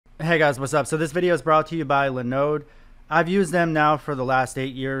Hey guys, what's up? So this video is brought to you by Linode. I've used them now for the last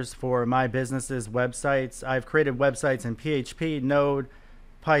 8 years for my business's websites. I've created websites in PHP, Node,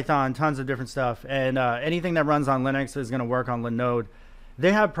 Python, tons of different stuff. And anything that runs on Linux is going to work on Linode.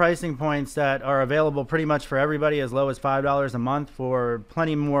 They have pricing points that are available pretty much for everybody, as low as $5 a month, for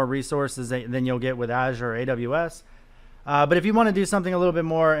plenty more resources than you'll get with Azure or AWS. But if you want to do something a little bit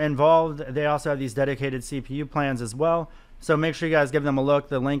more involved, they also have these dedicated CPU plans as well. So make sure you guys give them a look.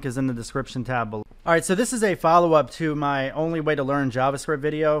 The link is in the description tab below. All right, so this is a follow-up to my only way to learn JavaScript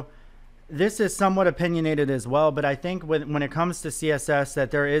video. This is somewhat opinionated as well, but I think when it comes to CSS that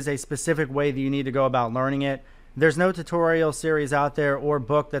there is a specific way that you need to go about learning it. There's no tutorial series out there or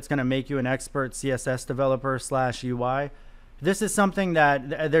book that's going to make you an expert CSS developer / UI. This is something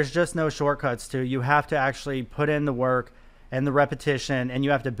that there's just no shortcuts to. You have to actually put in the work and the repetition, and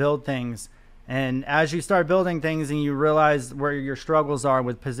you have to build things. And as you start building things and you realize where your struggles are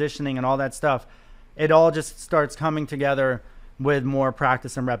with positioning and all that stuff, it all just starts coming together with more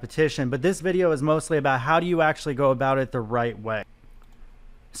practice and repetition. But this video is mostly about how do you actually go about it the right way.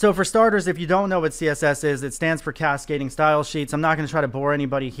 So for starters, if you don't know what CSS is, it stands for Cascading Style Sheets. I'm not going to try to bore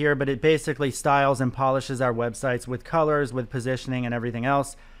anybody here, but it basically styles and polishes our websites with colors, with positioning and everything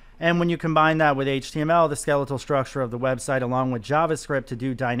else. And when you combine that with HTML, the skeletal structure of the website, along with JavaScript to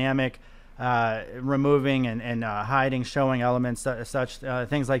do dynamic removing and hiding, showing elements, such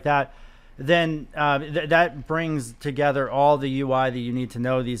things like that, then that brings together all the UI that you need to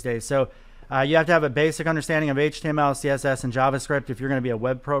know these days. So you have to have a basic understanding of HTML, CSS, and JavaScript if you're going to be a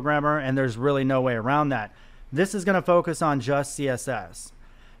web programmer, and there's really no way around that. This is going to focus on just CSS.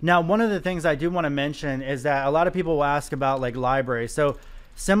 Now, one of the things I do want to mention is that a lot of people will ask about like libraries. So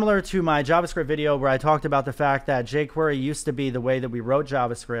similar to my JavaScript video where I talked about the fact that jQuery used to be the way that we wrote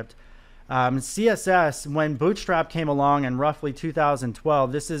JavaScript, CSS, when Bootstrap came along in roughly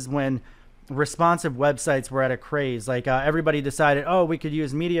 2012, this is when responsive websites were at a craze. Like everybody decided, oh, we could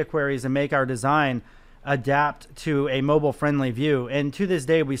use media queries and make our design adapt to a mobile-friendly view. And to this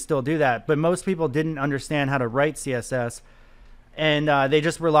day, we still do that. But most people didn't understand how to write CSS, and they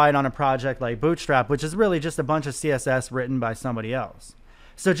just relied on a project like Bootstrap, which is really just a bunch of CSS written by somebody else.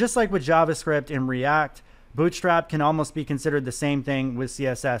 So just like with JavaScript and React, Bootstrap can almost be considered the same thing with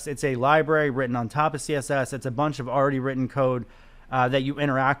CSS. It's a library written on top of CSS. It's a bunch of already written code that you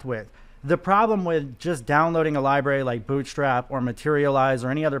interact with. The problem with just downloading a library like Bootstrap or Materialize or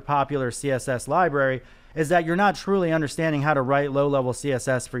any other popular CSS library is that you're not truly understanding how to write low-level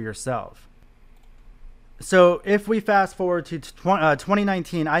CSS for yourself. So if we fast forward to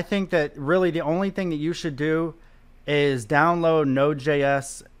 2019, I think that really the only thing that you should do is download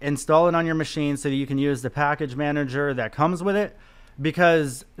Node.js, install it on your machine so that you can use the package manager that comes with it,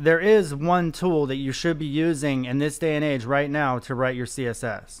 because there is one tool that you should be using in this day and age right now to write your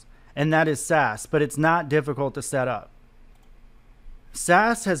CSS, and that is Sass, but it's not difficult to set up.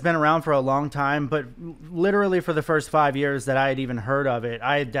 Sass has been around for a long time, but literally for the first 5 years that I had even heard of it,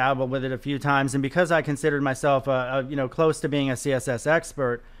 I had dabbled with it a few times, and because I considered myself close to being a CSS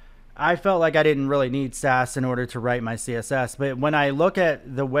expert, I felt like I didn't really need Sass in order to write my CSS. But when I look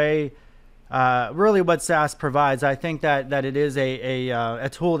at the way, really what Sass provides, I think that it is a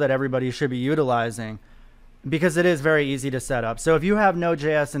tool that everybody should be utilizing, because it is very easy to set up. So if you have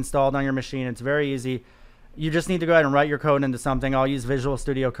Node.js installed on your machine, it's very easy. You just need to go ahead and write your code into something. I'll use Visual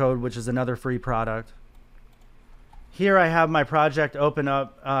Studio Code, which is another free product. Here I have my project open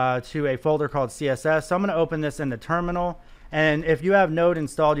up to a folder called CSS. So I'm going to open this in the terminal. And if you have Node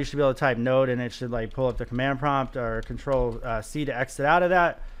installed, you should be able to type Node, and it should like pull up the command prompt, or Control C to exit out of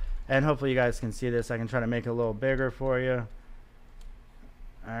that. And hopefully you guys can see this. I can try to make it a little bigger for you.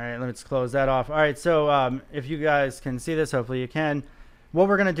 All right, let's close that off. All right, so if you guys can see this, hopefully you can. What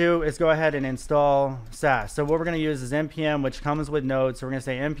we're going to do is go ahead and install Sass. So what we're going to use is npm, which comes with Node. So we're going to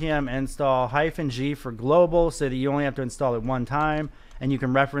say npm install -g for global, so that you only have to install it one time and you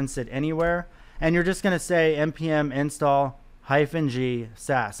can reference it anywhere. And you're just going to say npm install -g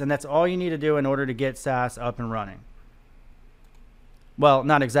Sass, and that's all you need to do in order to get Sass up and running. Well,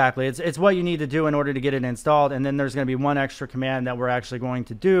 not exactly. It's what you need to do in order to get it installed, and then there's going to be one extra command that we're actually going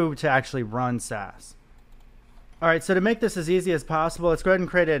to do to actually run Sass. All right, so to make this as easy as possible, let's go ahead and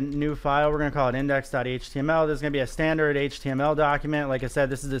create a new file. We're going to call it index.html. There's going to be a standard HTML document. Like I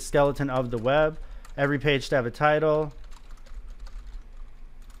said, this is the skeleton of the web. Every page should have a title,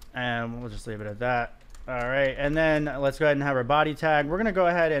 and we'll just leave it at that. All right, and then let's go ahead and have our body tag. We're going to go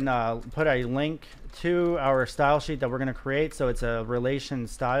ahead and put a link to our style sheet that we're going to create. So it's a relation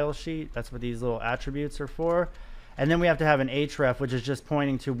style sheet. That's what these little attributes are for. And then we have to have an href, which is just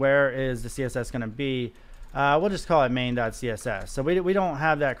pointing to where is the CSS going to be We'll just call it main.css. So we don't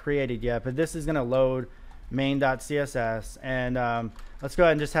have that created yet, but this is going to load main.css. And let's go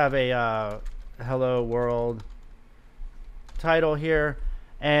ahead and just have a hello world title here.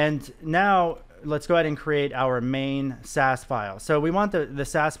 And now let's go ahead and create our main Sass file. So we want the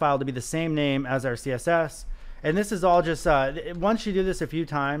Sass file to be the same name as our CSS. And this is all just, once you do this a few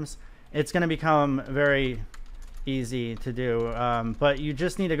times, it's going to become very easy to do. But you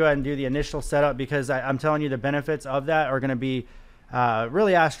just need to go ahead and do the initial setup, because I'm telling you the benefits of that are going to be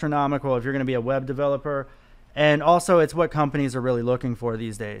really astronomical if you're going to be a web developer. And also it's what companies are really looking for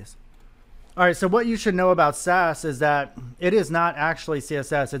these days. All right, so what you should know about Sass is that it is not actually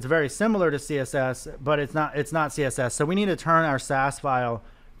CSS. It's very similar to CSS, but it's not CSS. So we need to turn our Sass file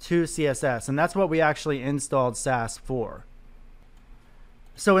to CSS, and that's what we actually installed Sass for.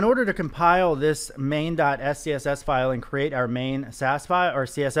 So in order to compile this main.scss file and create our main Sass file or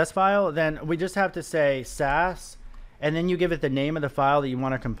CSS file, then we just have to say Sass, and then you give it the name of the file that you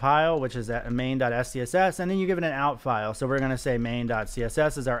want to compile, which is main.scss, and then you give it an out file. So we're going to say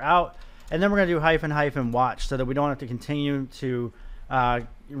main.css is our out. And then we're going to do - watch, so that we don't have to continue to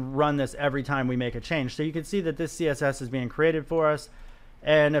run this every time we make a change. So you can see that this CSS is being created for us.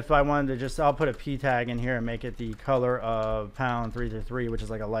 And if I wanted to just, I'll put a p tag in here and make it the color of #333, which is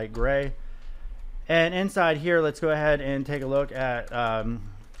like a light gray. And inside here, let's go ahead and take a look at,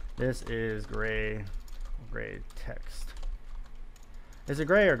 this is gray text. Is it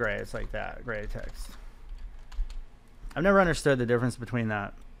gray or gray? It's like that, gray text. I've never understood the difference between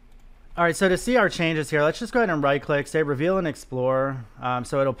that. All right, so to see our changes here, let's just go ahead and right click, say reveal in Explorer.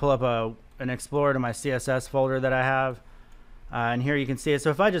 So it'll pull up an Explorer to my CSS folder that I have. And here you can see it. So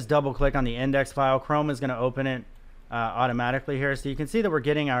if I just double click on the index file, Chrome is going to open it automatically here. So you can see that we're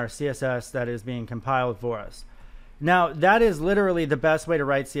getting our CSS that is being compiled for us. Now, that is literally the best way to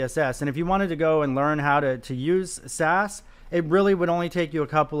write CSS. And if you wanted to go and learn how to use Sass, it really would only take you a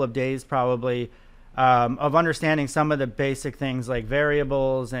couple of days probably of understanding some of the basic things like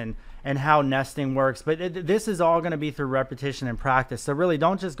variables and how nesting works. But this is all going to be through repetition and practice. So really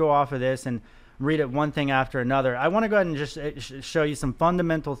don't just go off of this and read it one thing after another. I want to go ahead and just show you some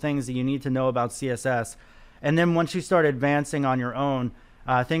fundamental things that you need to know about CSS. And then once you start advancing on your own,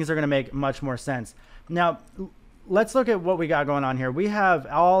 things are going to make much more sense. Now, let's look at what we got going on here. We have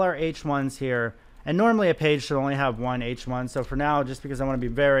all our H1s here. And normally a page should only have one H1. So for now, just because I want to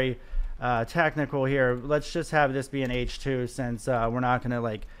be very technical here, let's just have this be an H2, since we're not going to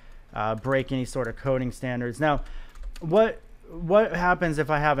like break any sort of coding standards. Now, what happens if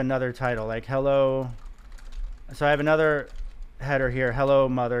I have another title like hello? So I have another header here, hello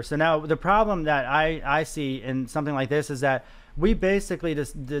mother. So now the problem that I see in something like this is that we basically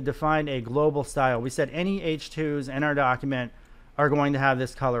just defined a global style. We said any H2s in our document are going to have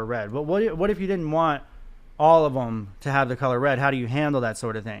this color red. But what if you didn't want all of them to have the color red? How do you handle that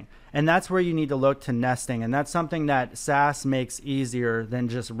sort of thing? And that's where you need to look to nesting. And that's something that Sass makes easier than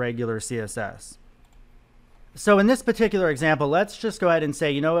just regular CSS. So in this particular example, let's just go ahead and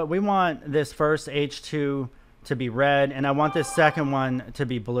say, you know what, we want this first H2 to be red, and I want this second one to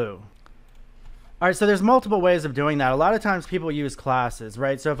be blue. All right, so there's multiple ways of doing that. A lot of times people use classes,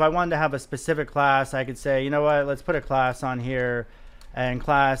 right? So if I wanted to have a specific class, I could say, you know what, let's put a class on here, and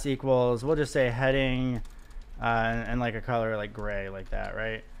class equals, we'll just say heading, and like a color like gray, like that,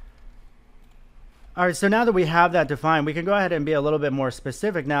 right? All right, so now that we have that defined, we can go ahead and be a little bit more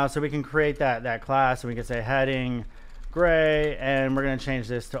specific now. So we can create that class, and we can say heading gray, and we're going to change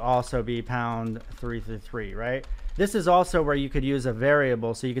this to also be #333, right? This is also where you could use a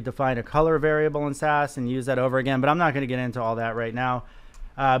variable. So you could define a color variable in Sass and use that over again, but I'm not going to get into all that right now.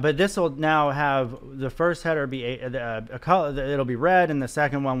 But this will now have the first header be a color, it'll be red, and the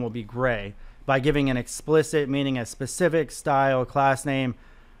second one will be gray by giving an explicit, meaning a specific style class name,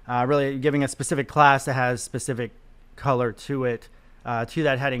 really giving a specific class that has specific color to it, to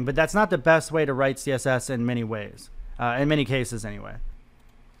that heading. But that's not the best way to write CSS in many ways, in many cases anyway.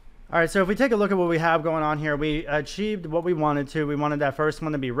 All right, so if we take a look at what we have going on here, we achieved what we wanted to. We wanted that first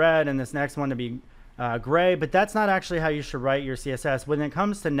one to be red and this next one to be gray, but that's not actually how you should write your CSS. When it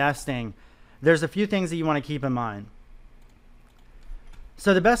comes to nesting, there's a few things that you want to keep in mind.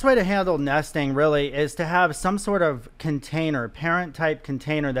 So the best way to handle nesting really is to have some sort of container, parent type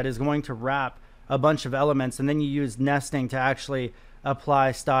container that is going to wrap a bunch of elements, and then you use nesting to actually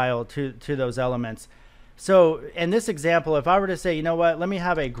apply style to those elements. So in this example, if I were to say, you know what, let me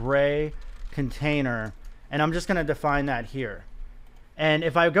have a gray container, and I'm just going to define that here. And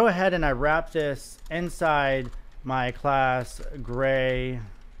if I go ahead and I wrap this inside my class gray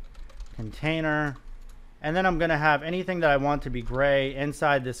container, and then I'm going to have anything that I want to be gray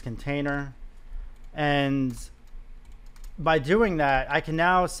inside this container. And by doing that, I can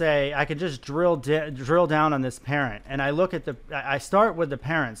now say, I can just drill down on this parent. And I look at I start with the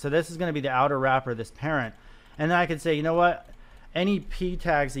parent. So this is going to be the outer wrapper, this parent. And then I can say, you know what? Any P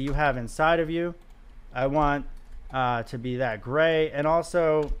tags that you have inside of you, I want to be that gray. And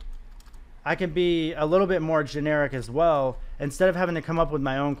also, I can be a little bit more generic as well. Instead of having to come up with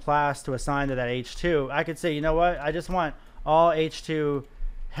my own class to assign to that H2, I could say, you know what? I just want all H2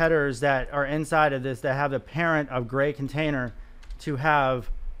 headers that are inside of this that have the parent of gray container to have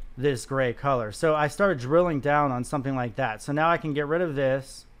this gray color. So I started drilling down on something like that. So now I can get rid of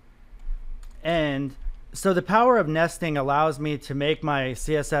this. And so the power of nesting allows me to make my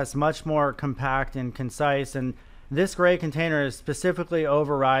CSS much more compact and concise. And this gray container is specifically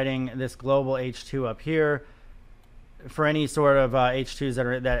overriding this global H2 up here for any sort of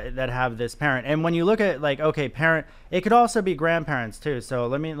H2s that have this parent. And when you look at like, okay, parent, it could also be grandparents too. So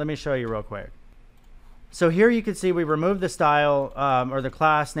let me show you real quick. So here you can see we removed the style or the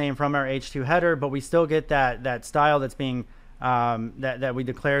class name from our H2 header, but we still get that style that's being that we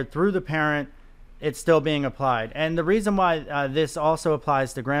declared through the parent. It's still being applied. And the reason why this also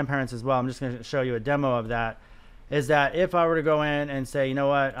applies to grandparents as well, I'm just going to show you a demo of that, is that if I were to go in and say, you know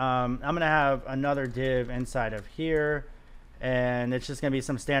what, I'm going to have another div inside of here, and it's just going to be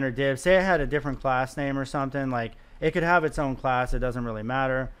some standard div. Say I had a different class name or something, like it could have its own class. It doesn't really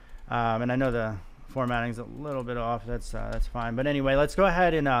matter. And I know the formatting's a little bit off. That's fine. But anyway, let's go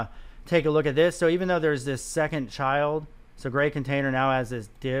ahead and take a look at this. So even though there's this second child, so gray container now has this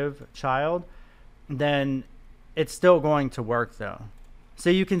div child, then it's still going to work though. So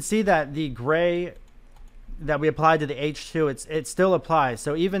you can see that the gray that we applied to the H2, it still applies.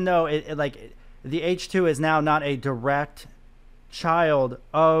 So even though the H2 is now not a direct child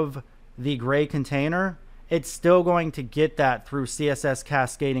of the gray container, it's still going to get that through CSS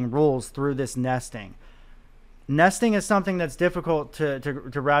cascading rules through this nesting. Nesting is something that's difficult to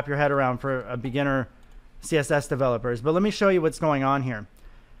wrap your head around for a beginner CSS developers. But let me show you what's going on here.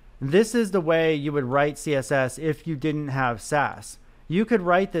 This is the way you would write CSS if you didn't have Sass. You could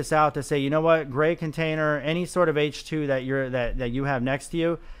write this out to say, you know what, gray container, any sort of H2 that you have next to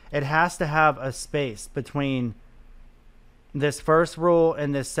you, it has to have a space between this first rule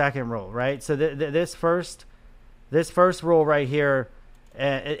and this second rule, right? So this first rule right here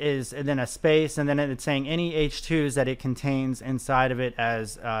is, and then a space, and then it's saying any H2s that it contains inside of it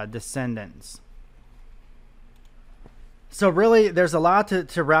as descendants. So really, there's a lot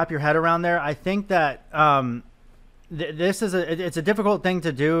to wrap your head around there. I think that this is it's a difficult thing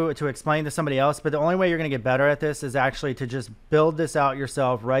to do to explain to somebody else, but the only way you're going to get better at this is actually to just build this out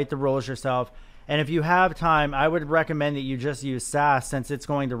yourself, write the rules yourself. And if you have time, I would recommend that you just use Sass, since it's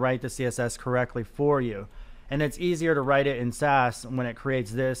going to write the CSS correctly for you. And it's easier to write it in Sass when it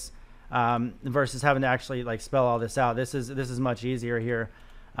creates this versus having to actually like spell all this out. This is much easier here.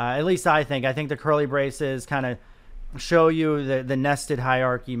 At least I think. I think the curly braces kind of show you the nested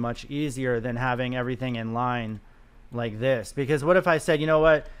hierarchy much easier than having everything in line like this. Because what if I said, you know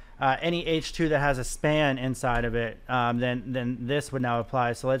what, any H2 that has a span inside of it, then this would now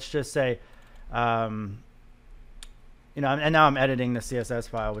apply. So let's just say, you know, and now I'm editing the CSS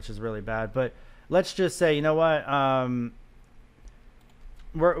file, which is really bad, but let's just say, you know what,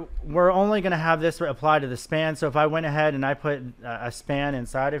 we're only going to have this apply to the span. So if I went ahead and I put a span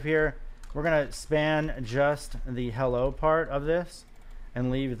inside of here, we're going to span just the hello part of this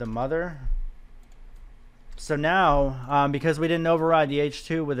and leave the mother. So now, because we didn't override the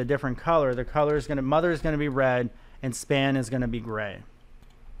H2 with a different color, the color is mother is going to be red and span is going to be gray.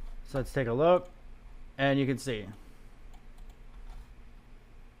 So let's take a look, and you can see.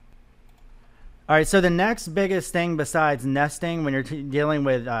 All right, so the next biggest thing besides nesting when you're dealing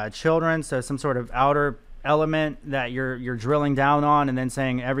with children, so some sort of outer element that you're drilling down on and then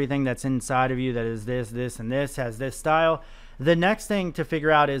saying everything that's inside of you that is this, and this has this style. The next thing to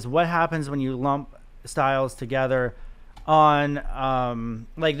figure out is what happens when you lump styles together on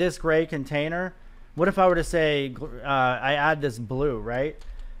like this gray container. What if I were to say I add this blue, right?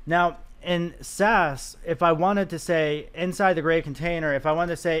 Now in Sass, if I wanted to say inside the gray container, if I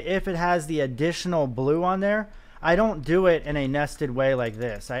wanted to say if it has the additional blue on there, I don't do it in a nested way like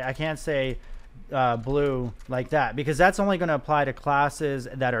this. I can't say blue like that, because that's only going to apply to classes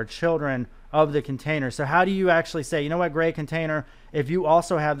that are children of the container. So how do you actually say, you know what, gray container, if you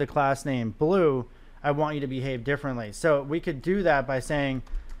also have the class name blue, I want you to behave differently. So we could do that by saying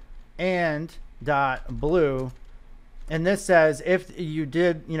and dot blue, and this says if you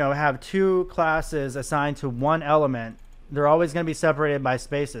did, you know, have two classes assigned to one element, they're always going to be separated by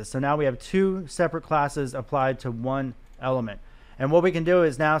spaces. So now we have two separate classes applied to one element. And what we can do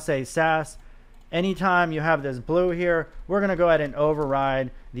is now say Sass anytime you have this blue here, we're going to go ahead and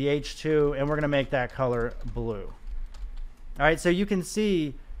override the H2 and we're going to make that color blue. All right, so you can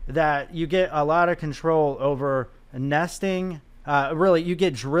see that you get a lot of control over nesting. Really, you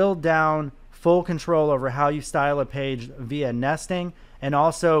get drilled down, full control over how you style a page via nesting and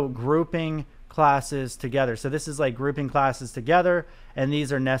also grouping classes together. So this is like grouping classes together, and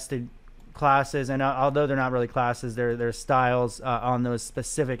these are nested classes. And although they're not really classes, they're styles on those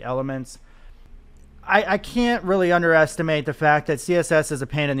specific elements. I can't really underestimate the fact that CSS is a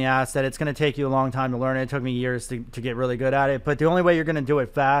pain in the ass, that it's going to take you a long time to learn it. It took me years to get really good at it. But the only way you're going to do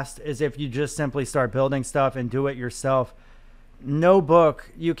it fast is if you just simply start building stuff and do it yourself. No book,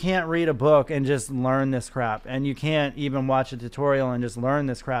 you can't read a book and just learn this crap. And you can't even watch a tutorial and just learn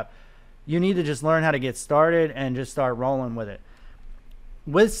this crap. You need to just learn how to get started and just start rolling with it.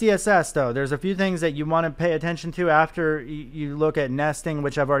 With CSS, though, there's a few things that you want to pay attention to after you look at nesting,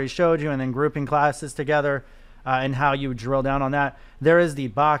 which I've already showed you, and then grouping classes together and how you drill down on that. There is the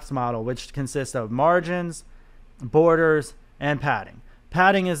box model, which consists of margins, borders, and padding.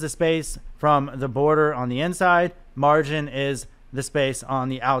 Padding is the space from the border on the inside. Margin is the space on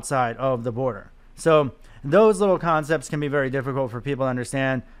the outside of the border. So those little concepts can be very difficult for people to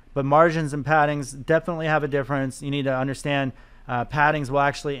understand, but margins and paddings definitely have a difference. You need to understand paddings will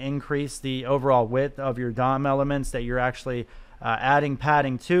actually increase the overall width of your DOM elements that you're actually adding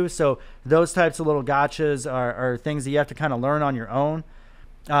padding to. So those types of little gotchas are things that you have to kind of learn on your own.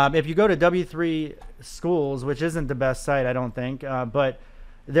 If you go to W3 Schools, which isn't the best site, I don't think, but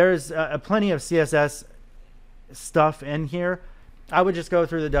there's plenty of CSS stuff in here. I would just go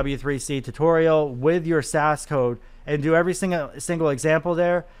through the W3C tutorial with your Sass code and do every single example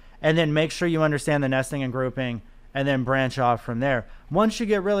there, and then make sure you understand the nesting and grouping, and then branch off from there. Once you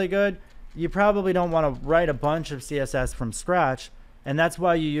get really good, you probably don't want to write a bunch of CSS from scratch, and that's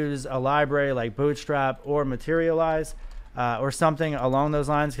why you use a library like Bootstrap or Materialize or something along those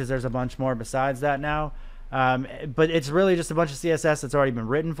lines, because there's a bunch more besides that now. But it's really just a bunch of CSS that's already been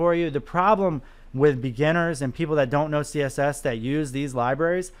written for you. The problem with beginners and people that don't know CSS that use these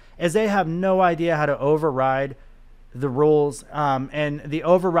libraries is they have no idea how to override the rules, and the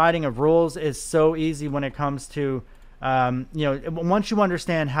overriding of rules is so easy when it comes to once you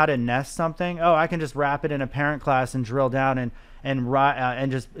understand how to nest something. Oh, I can just wrap it in a parent class and drill down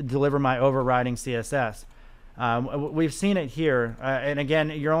and just deliver my overriding CSS. We've seen it here, and again,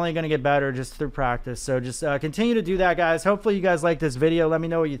 you're only going to get better just through practice. So just continue to do that, guys. Hopefully you guys like this video. Let me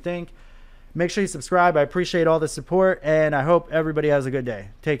know what you think. Make sure you subscribe. I appreciate all the support, and I hope everybody has a good day.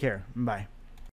 Take care. Bye.